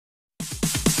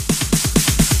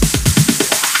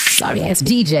sorry ass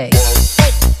DJ.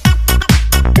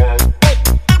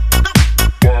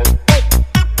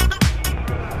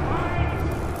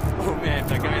 Oh man,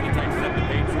 that guy in the tight set, the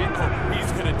patriot,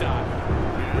 he's gonna die.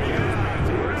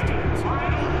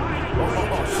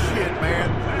 Oh shit, man.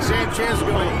 Sanchez is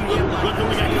gonna eat him like... Look what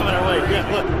we got coming our way.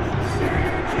 Yeah, look.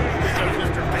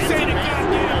 Say the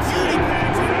goddamn beauty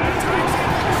pageant.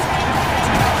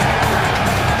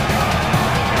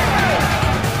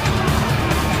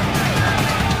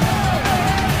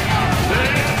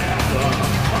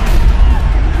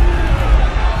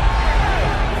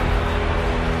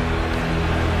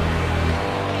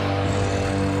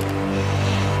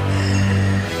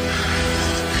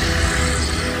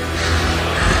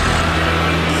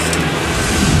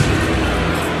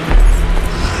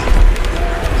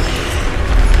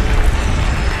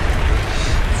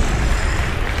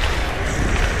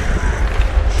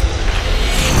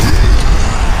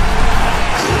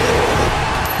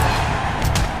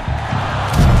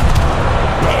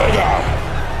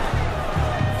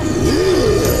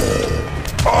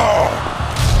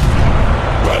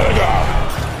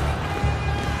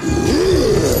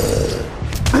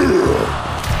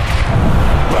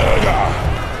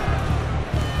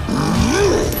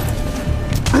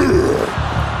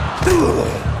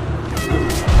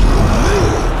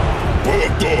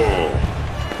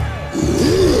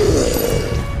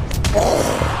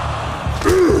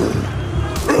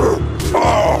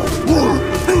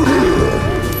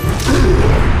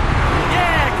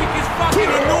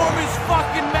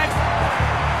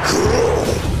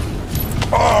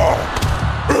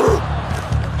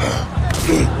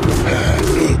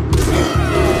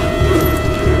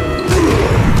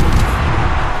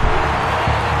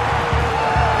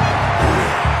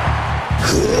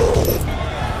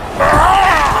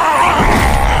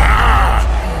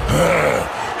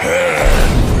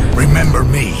 Remember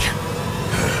me.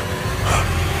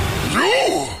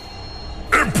 You?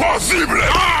 Impossible!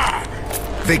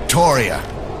 Victoria,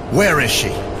 where is she?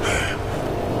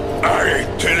 I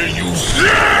ain't telling you shit!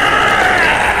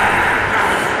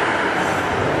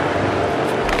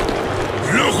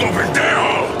 Look over there!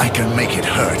 I can make it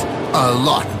hurt a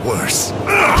lot worse.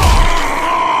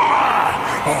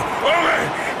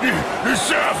 The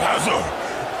sheriff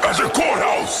has a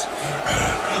courthouse.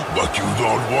 But you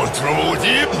don't want trouble with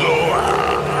him, though.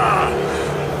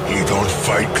 He don't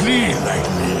fight clean like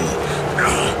me.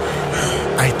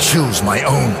 I choose my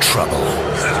own trouble.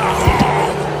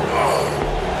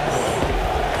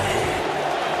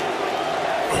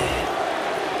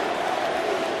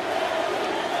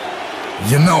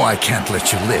 You know I can't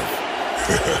let you live.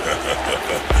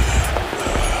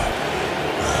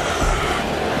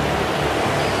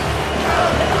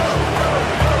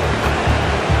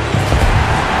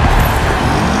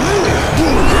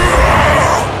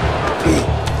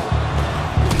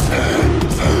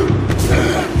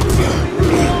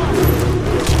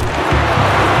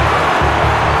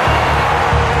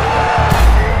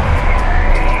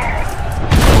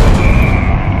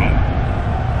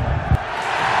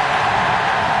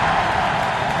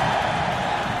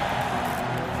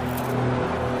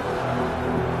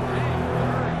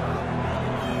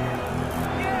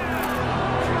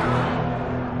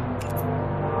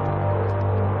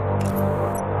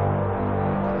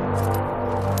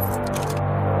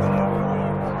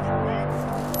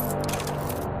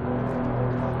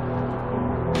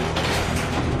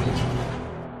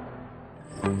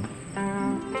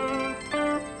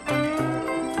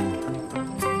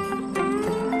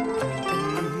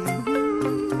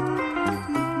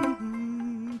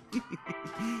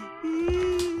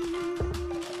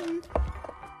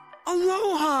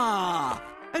 Aloha!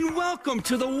 And welcome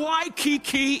to the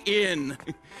Waikiki Inn.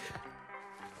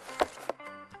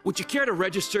 Would you care to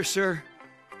register, sir?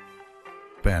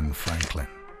 Ben Franklin.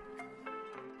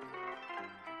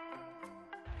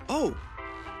 Oh.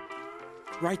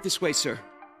 Right this way, sir.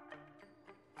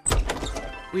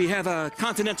 We have a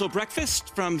continental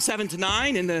breakfast from 7 to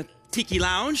 9 in the Tiki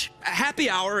Lounge. A happy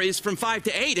hour is from 5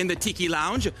 to 8 in the Tiki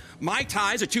Lounge. Mai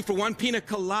Tais are 2 for 1, pina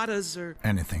coladas are...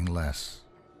 Anything less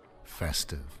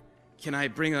festive. Can I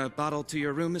bring a bottle to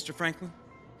your room, Mr. Franklin?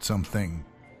 Something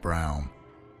brown.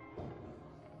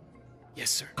 Yes,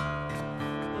 sir.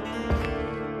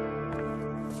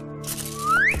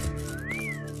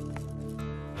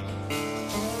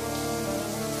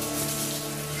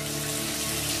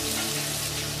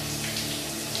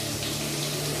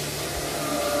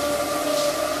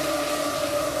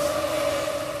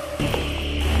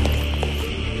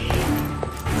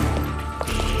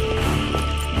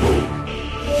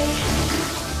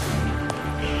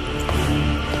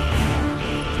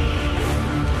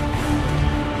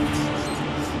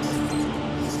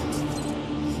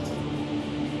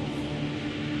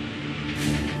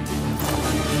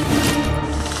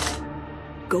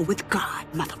 go with God,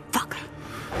 motherfucker.